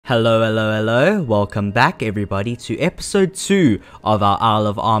Hello, hello, hello. Welcome back, everybody, to episode 2 of our Isle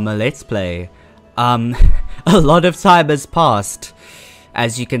of Armor Let's Play. A lot of time has passed,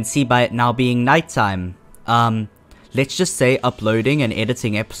 as you can see by it now being nighttime. Let's just say uploading and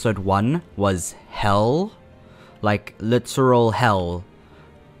editing episode 1 was hell. Like, literal hell.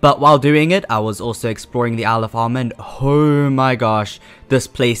 But while doing it, I was also exploring the Isle of Armor, and oh my gosh, this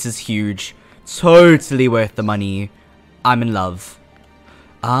place is huge. Totally worth the money. I'm in love.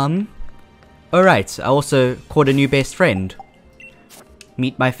 Alright, I also caught a new best friend.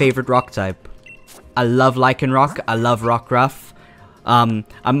 Meet my favorite rock type. I love Lichen Rock, I love Rock Ruff.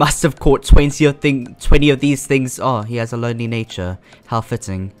 I must have caught 20 of these things. Oh, he has a lonely nature. How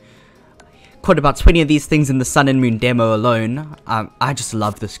fitting. Caught about 20 of these things in the Sun and Moon demo alone. I just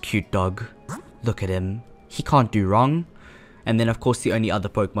love this cute dog. Look at him. He can't do wrong. And then, of course, the only other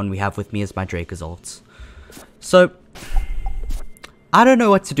Pokemon we have with me is my Dracozolt. So, I don't know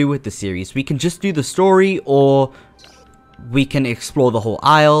what to do with the series. We can just do the story, or we can explore the whole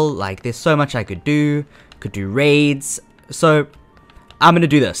isle. Like, there's so much I could do. Could do raids. So, I'm gonna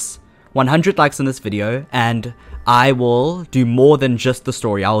do this. 100 likes on this video, and I will do more than just the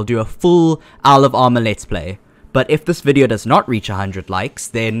story. I will do a full Isle of Armor Let's Play. But if this video does not reach 100 likes,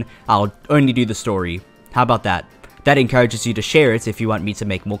 then I'll only do the story. How about that? That encourages you to share it if you want me to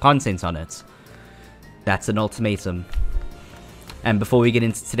make more content on it. That's an ultimatum. And before we get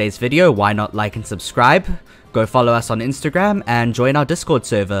into today's video, why not like and subscribe? Go follow us on Instagram and join our Discord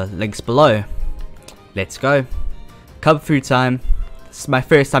server, links below. Let's go. Cub food time. This is my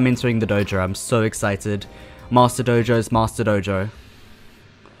first time entering the dojo, I'm so excited. Master Dojo's Master Dojo.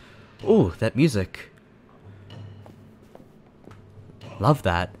 Ooh, that music. Love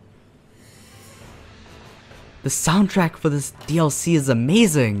that. The soundtrack for this DLC is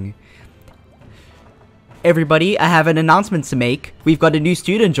amazing. Everybody, I have an announcement to make. We've got a new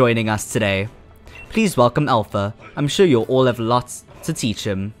student joining us today. Please welcome Alpha. I'm sure you'll all have lots to teach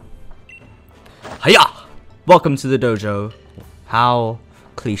him. Hiya! Welcome to the dojo. How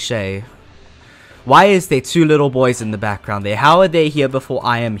cliche. Why is there two little boys in the background there? How are they here before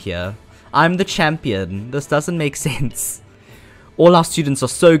I am here? I'm the champion. This doesn't make sense. All our students are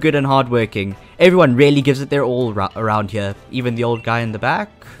so good and hardworking. Everyone really gives it their all around here. Even the old guy in the back.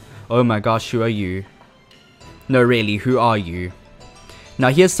 Oh my gosh, who are you? No, really, who are you? Now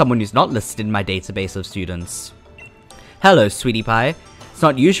here's someone who's not listed in my database of students. Hello, sweetie pie. It's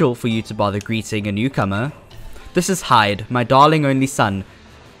not usual for you to bother greeting a newcomer. This is Hyde, my darling only son.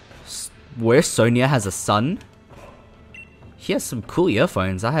 Where Sonia has a son? He has some cool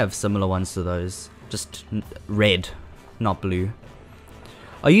earphones. I have similar ones to those. Just red, not blue.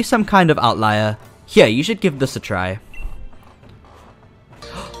 Are you some kind of outlier? Here, you should give this a try.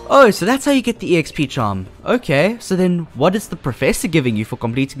 Oh, so that's how you get the EXP charm. Okay, so then what is the professor giving you for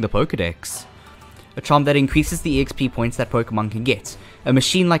completing the Pokedex? A charm that increases the EXP points that Pokemon can get. A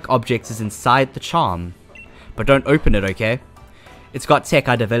machine-like object is inside the charm. But don't open it, okay? It's got tech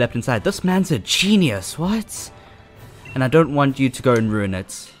I developed inside. This man's a genius, what? And I don't want you to go and ruin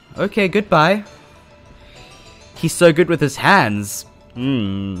it. Okay, goodbye. He's so good with his hands.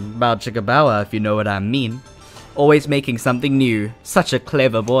 Bao chicka bowa, if you know what I mean. Always making something new. Such a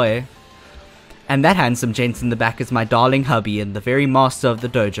clever boy. And that handsome gent in the back is my darling hubby and the very master of the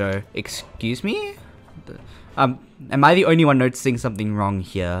dojo. Excuse me? Am I the only one noticing something wrong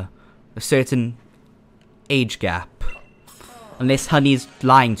here? A certain age gap. Unless Honey's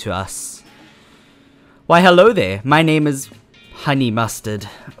lying to us. Why, hello there. My name is Honey Mustard.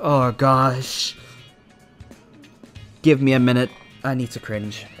 Oh gosh. Give me a minute. I need to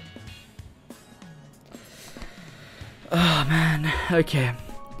cringe. Oh man, okay.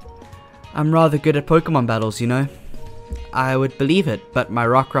 I'm rather good at Pokemon battles, you know. I would believe it, but my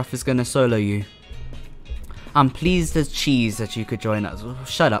Rockruff is gonna solo you. I'm pleased as cheese that you could join us. Oh,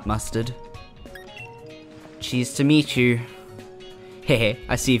 shut up, Mustard. Cheese to meet you. Hehe,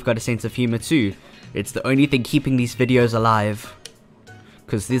 I see you've got a sense of humor too. It's the only thing keeping these videos alive.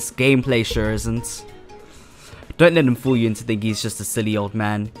 Cause this gameplay sure isn't. Don't let him fool you into thinking he's just a silly old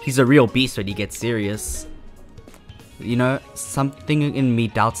man. He's a real beast when he gets serious. You know, something in me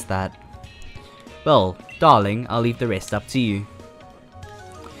doubts that. Well, darling, I'll leave the rest up to you.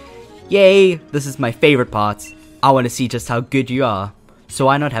 Yay! This is my favorite part. I want to see just how good you are. So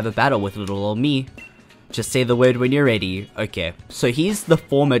why not have a battle with little old me? Just say the word when you're ready. Okay, so he's the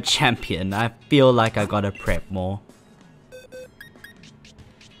former champion. I feel like I gotta prep more.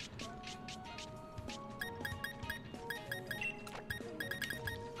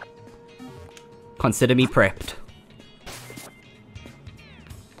 Consider me prepped.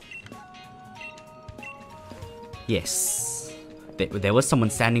 Yes. There was someone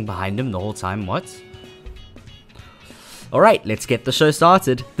standing behind him the whole time. What? Alright, let's get the show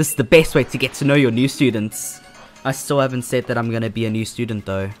started. This is the best way to get to know your new students. I still haven't said that I'm gonna be a new student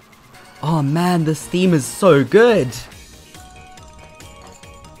though. Oh man, this theme is so good!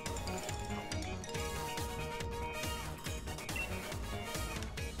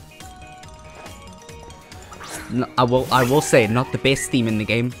 I will say, not the best theme in the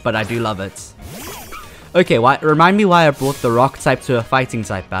game, but I do love it. Okay, remind me why I brought the rock type to a fighting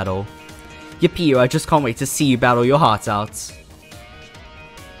type battle. Yippee, I just can't wait to see you battle your hearts out.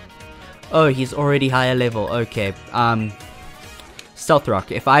 Oh, he's already higher level, okay. Stealth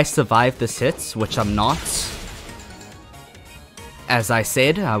Rock, if I survive this hit, which I'm not. As I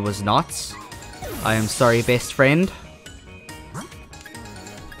said, I was not. I am sorry, best friend.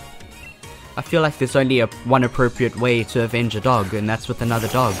 I feel like there's only one appropriate way to avenge a dog, and that's with another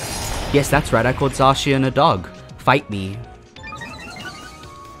dog. Yes, that's right, I called Zacian a dog. Fight me.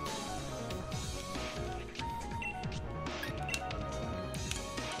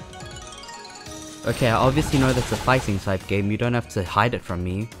 Okay, I obviously know that's a fighting type game, you don't have to hide it from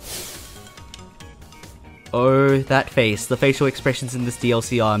me. Oh, that face. The facial expressions in this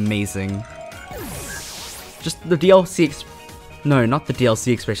DLC are amazing. Just the DLC No, not the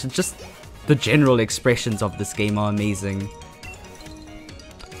DLC expressions, just the general expressions of this game are amazing.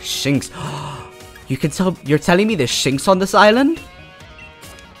 Shinx. You can tell. You're telling me there's Shinx on this island?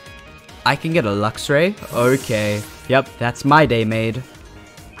 I can get a Luxray? Okay. Yep, that's my day made.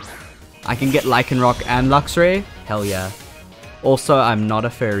 I can get Lycanroc and Luxray? Hell yeah. Also, I'm not a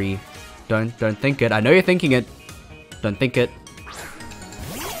furry. Don't think it. I know you're thinking it. Don't think it.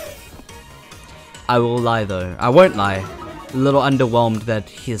 I will lie though. I won't lie. A little underwhelmed that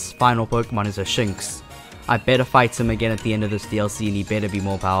his final Pokemon is a Shinx. I better fight him again at the end of this DLC and he better be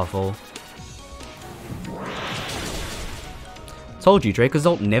more powerful. Told you,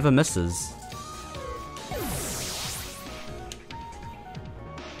 Dracozolt never misses.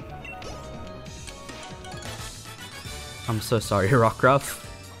 I'm so sorry, Rockruff.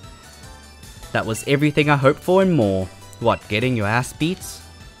 That was everything I hoped for and more. What, getting your ass beat?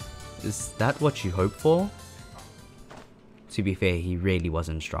 Is that what you hoped for? To be fair, he really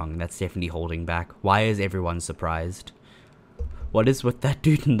wasn't strong. That's definitely holding back. Why is everyone surprised? What is with that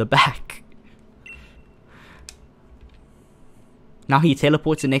dude in the back? Now he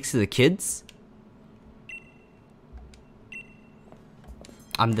teleports next to the kids?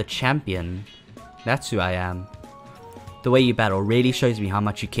 I'm the champion. That's who I am. The way you battle really shows me how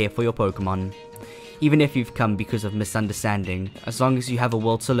much you care for your Pokemon. Even if you've come because of misunderstanding, as long as you have a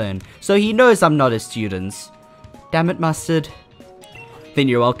will to learn. So he knows I'm not a student. Damn it, Mustard. Then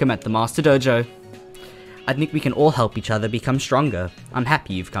you're welcome at the Master Dojo. I think we can all help each other become stronger. I'm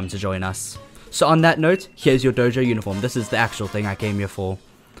happy you've come to join us. So on that note, here's your dojo uniform. This is the actual thing I came here for.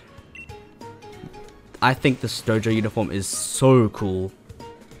 I think this dojo uniform is so cool.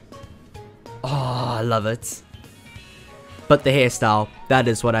 Oh, I love it. But the hairstyle, that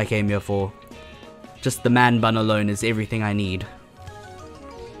is what I came here for. Just the man bun alone is everything I need.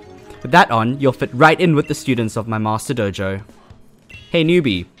 With that on, you'll fit right in with the students of my Master Dojo. Hey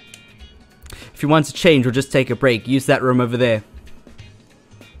newbie. If you want to change or just take a break, use that room over there.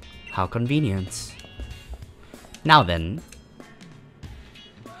 How convenient. Now then.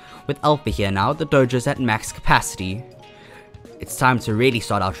 With Alpha here now, the dojo's at max capacity. It's time to really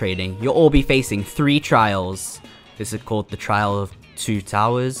start our training. You'll all be facing 3 trials. Is it called the Trial of 2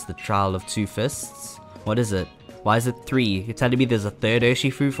 Towers? The Trial of 2 Fists? What is it? Why is it 3? You're telling me there's a 3rd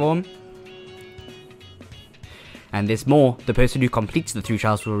Urshifu form? And there's more. The person who completes the 3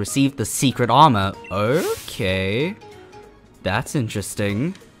 trials will receive the secret armor. Okay. That's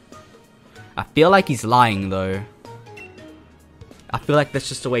interesting. I feel like he's lying though. I feel like that's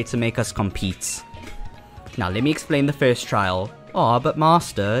just a way to make us compete. Now let me explain the first trial. Aw, but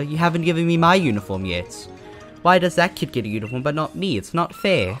Master, you haven't given me my uniform yet. Why does that kid get a uniform but not me? It's not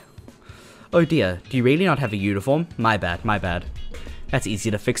fair. Oh dear, do you really not have a uniform? My bad, my bad. That's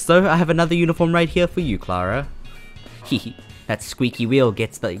easy to fix though. I have another uniform right here for you, Clara. Hehe, that squeaky wheel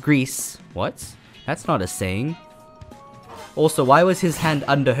gets the grease. What? That's not a saying. Also, why was his hand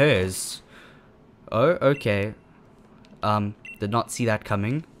under hers? Oh, okay. Did not see that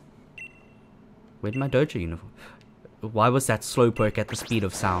coming. Where'd my dojo uniform? Why was that Slowpoke at the speed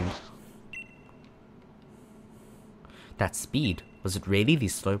of sound? That speed? Was it really the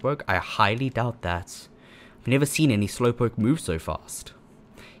Slowpoke? I highly doubt that. I've never seen any Slowpoke move so fast.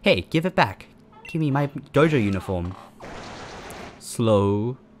 Hey, give it back. Give me my dojo uniform.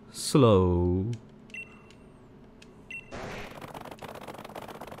 Slow. Slow.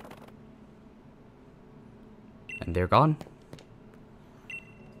 And they're gone.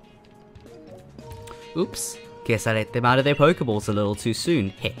 Oops. Guess I let them out of their Pokeballs a little too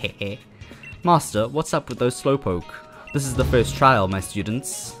soon. Hehehe. Master, what's up with those Slowpoke? This is the first trial, my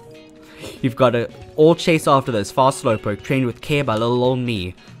students. You've got to all chase after those fast Slowpoke trained with care by little old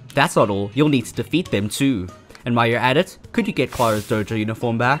me. That's not all, you'll need to defeat them too. And while you're at it, could you get Clara's Dojo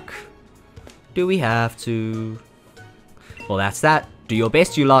uniform back? Do we have to? Well, that's that. Do your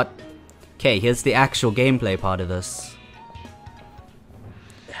best, you lot. Okay, here's the actual gameplay part of this.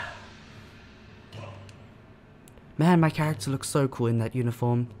 Man, my character looks so cool in that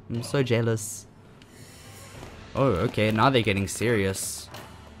uniform. I'm so jealous. Oh, okay, now they're getting serious.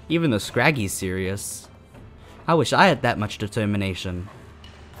 Even the Scraggy's serious. I wish I had that much determination.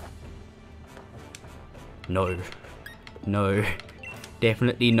 No. No.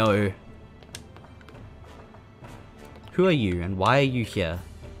 Definitely no. Who are you and why are you here?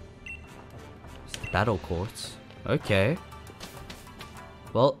 It's the battle court. Okay.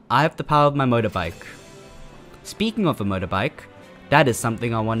 Well, I have the power of my motorbike. Speaking of a motorbike, that is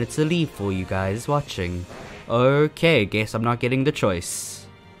something I wanted to leave for you guys watching. Okay, guess I'm not getting the choice.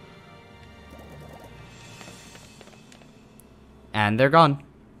 And they're gone.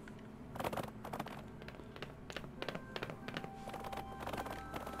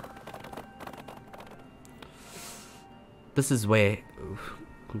 This is where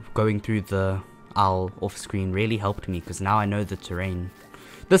going through the owl off screen really helped me, because now I know the terrain.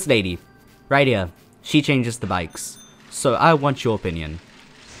 This lady, right here, she changes the bikes. So I want your opinion.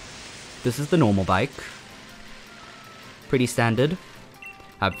 This is the normal bike. Pretty standard.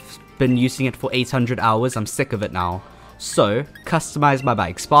 I've been using it for 800 hours, I'm sick of it now. So, customize my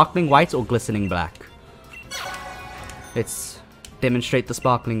bike. Sparkling white or glistening black? Let's demonstrate the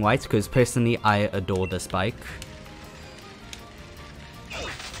sparkling white, because personally I adore this bike.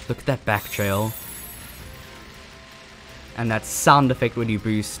 Look at that back trail. And that sound effect when you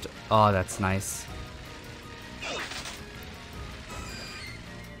boost. Oh, that's nice.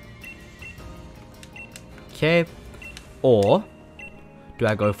 Okay. Or do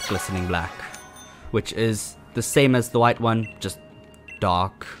I go for glistening black? Which is the same as the white one, just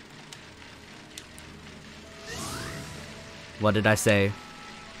dark. What did I say?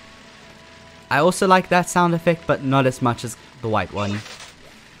 I also like that sound effect, but not as much as the white one.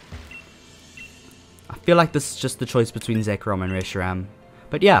 I feel like this is just the choice between Zekrom and Reshiram.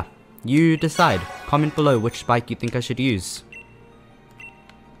 But yeah, you decide. Comment below which bike you think I should use.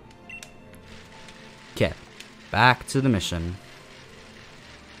 Okay, back to the mission.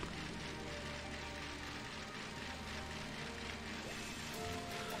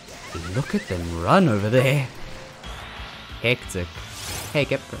 Look at them run over there. Hectic. Hey,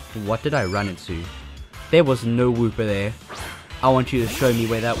 what did I run into? There was no Wooper there. I want you to show me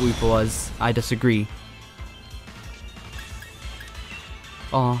where that Wooper was. I disagree.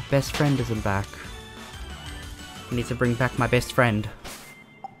 Oh, best friend isn't back. I need to bring back my best friend.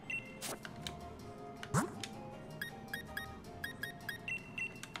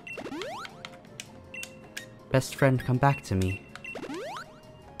 Best friend, come back to me.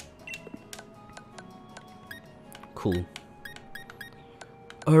 Cool.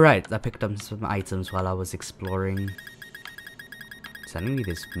 Alright, I picked up some items while I was exploring. Suddenly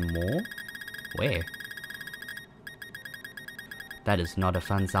there's more? Where? That is not a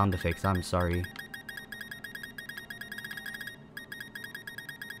fun sound effect, I'm sorry.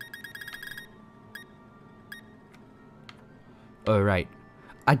 Alright.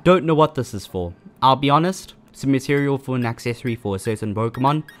 I don't know what this is for. I'll be honest, it's a material for an accessory for a certain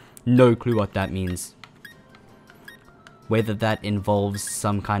Pokemon. No clue what that means. Whether that involves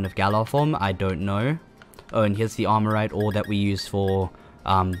some kind of Galar form, I don't know. Oh, and here's the Armorite ore that we use for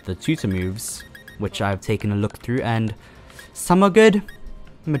the tutor moves, which I've taken a look through, and some are good,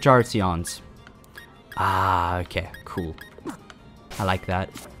 majority aren't. Ah, okay, cool. I like that.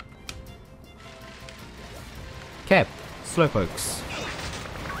 Okay, Slowpokes.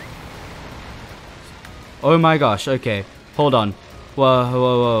 Oh my gosh, okay, hold on. Whoa, whoa,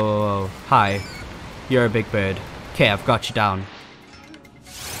 whoa, whoa, whoa. Hi, you're a big bird. Okay, I've got you down.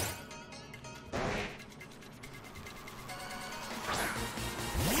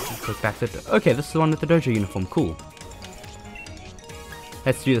 Take back the... Okay, this is the one with the Dojo uniform. Cool.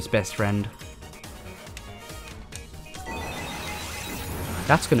 Let's do this, best friend.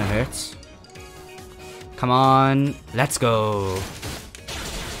 That's gonna hurt. Come on. Let's go.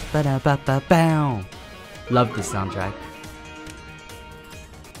 Ba-da-ba-ba-bow. Love this soundtrack.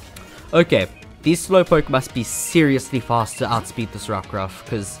 Okay. These Slowpoke must be seriously fast to outspeed this Rockruff,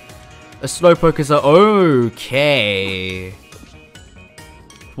 because a Slowpoke is a... Okay.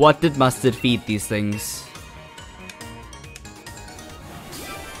 What did Mustard feed these things?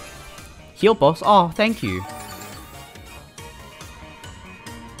 Heal boss. Oh, thank you.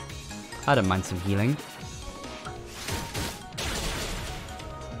 I don't mind some healing.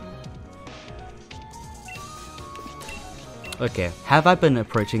 Okay, have I been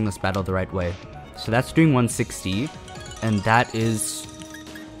approaching this battle the right way? So that's doing 160, and that is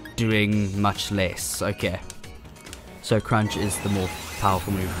doing much less. Okay. So crunch is the more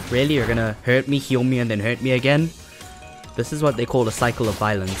powerful move. Really? You're gonna hurt me, heal me, and then hurt me again? This is what they call a cycle of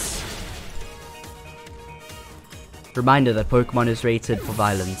violence. Reminder that Pokemon is rated for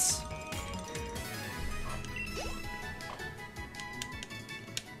violence.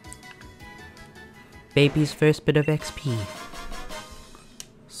 Baby's first bit of XP.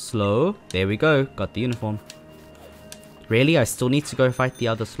 Slow. There we go. Got the uniform. Really? I still need to go fight the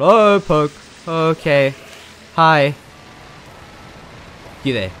other Slowpoke. Okay. Hi.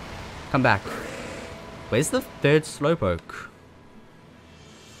 You there. Come back. Where's the third Slowpoke?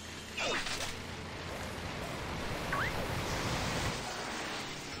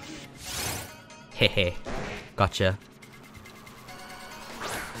 Hehe. Gotcha.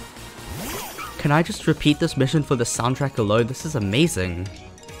 Can I just repeat this mission for the soundtrack alone? This is amazing.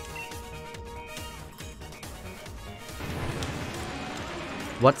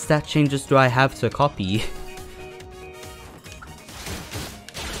 What stat changes do I have to copy?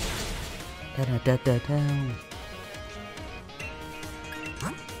 Da -da -da -da -da.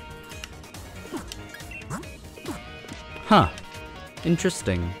 Huh.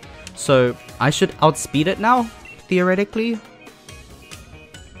 Interesting. So, I should outspeed it now, theoretically?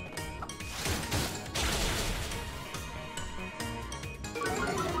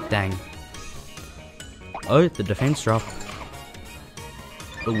 Dang. Oh, the defense drop.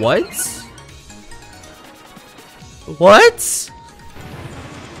 What? What?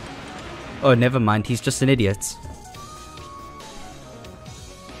 Oh, never mind. He's just an idiot.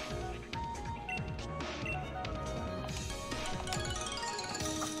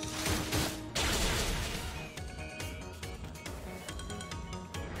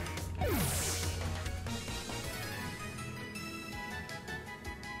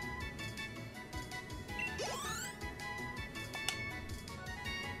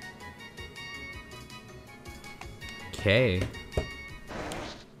 Okay.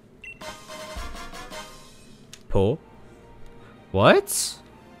 Paw? What?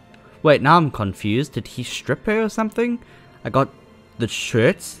 Wait, now I'm confused. Did he strip her or something? I got the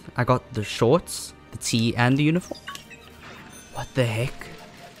shirts, I got the shorts, the tee, and the uniform? What the heck?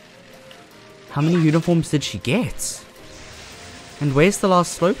 How many uniforms did she get? And where's the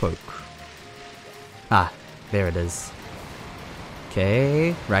last Slowpoke? Ah, there it is.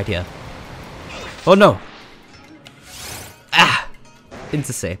 Okay, right here. Oh no! Ah!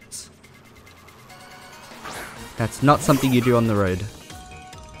 Intercept. That's not something you do on the road.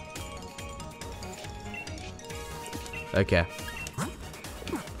 Okay.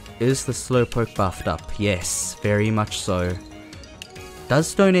 Is the Slowpoke buffed up? Yes, very much so. Does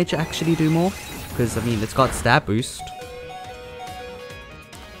Stone Edge actually do more? Because, I mean, it's got stab boost.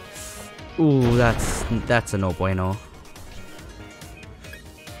 Ooh, that's a no bueno.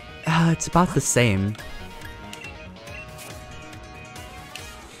 It's about the same.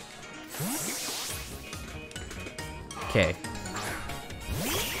 Okay.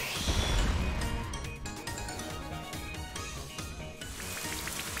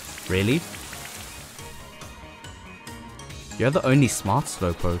 Really? You're the only smart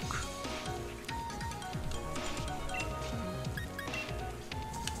Slowpoke.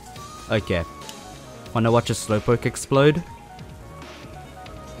 Okay. Wanna watch a Slowpoke explode?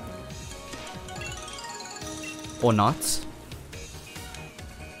 Or not?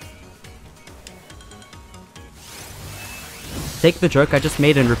 Take the joke I just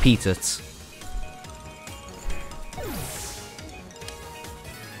made and repeat it.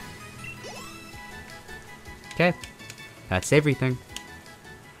 Okay. That's everything.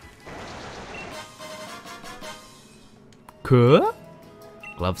 Cool?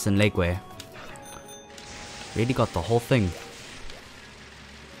 Gloves and legwear. Really got the whole thing.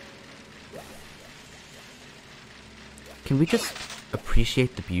 Can we just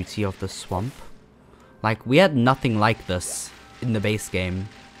appreciate the beauty of the swamp? Like, we had nothing like this in the base game.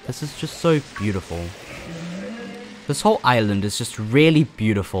 This is just so beautiful. This whole island is just really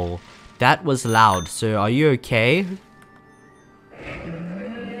beautiful. That was loud, so are you okay?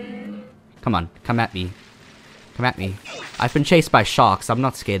 Come on, come at me. Come at me. I've been chased by sharks, I'm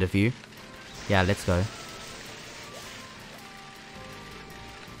not scared of you. Yeah, let's go.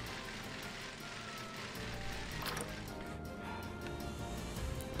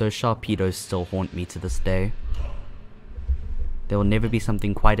 Those Sharpedos still haunt me to this day. There will never be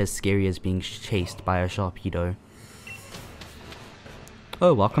something quite as scary as being chased by a Sharpedo.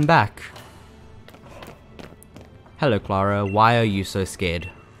 Oh, welcome back. Hello, Clara. Why are you so scared?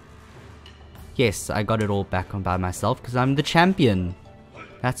 Yes, I got it all back on by myself because I'm the champion.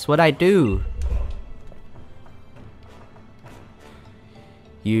 That's what I do.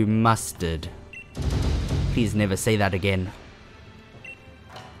 You mustard. Please never say that again.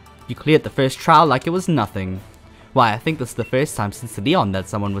 You cleared the first trial like it was nothing. Why, I think this is the first time since Leon that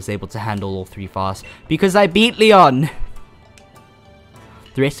someone was able to handle all 3 fast. Because I beat Leon!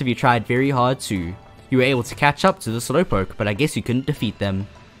 The rest of you tried very hard too. You were able to catch up to the Slowpoke, but I guess you couldn't defeat them.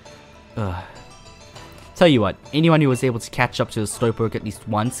 Ugh. Tell you what, anyone who was able to catch up to the Slowpoke at least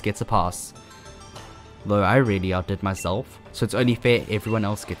once gets a pass. Though I really outdid myself, so it's only fair everyone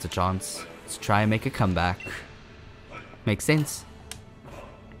else gets a chance to try and make a comeback. Makes sense.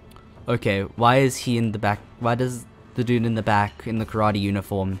 Okay, why is he in the back? Why does the dude in the back in the karate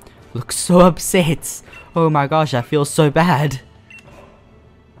uniform look so upset? Oh my gosh, I feel so bad.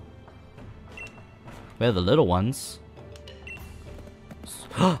 Where are the little ones?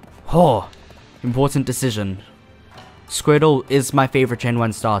 Oh, important decision. Squirtle is my favorite Gen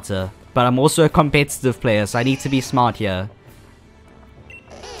 1 starter, but I'm also a competitive player, so I need to be smart here.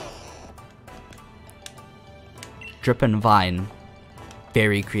 Drip and Vine.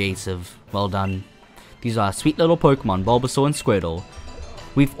 Very creative. Well done. These are sweet little Pokemon, Bulbasaur and Squirtle.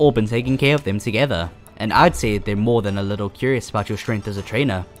 We've all been taking care of them together, and I'd say they're more than a little curious about your strength as a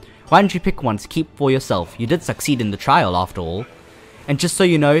trainer. Why don't you pick one to keep for yourself? You did succeed in the trial after all. And just so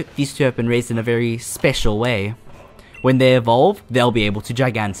you know, these two have been raised in a very special way. When they evolve, they'll be able to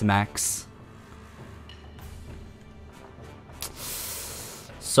Gigantamax.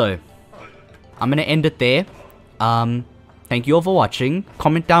 So, I'm gonna end it there. Thank you all for watching.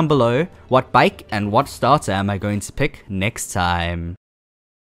 Comment down below what bike and what starter am I going to pick next time.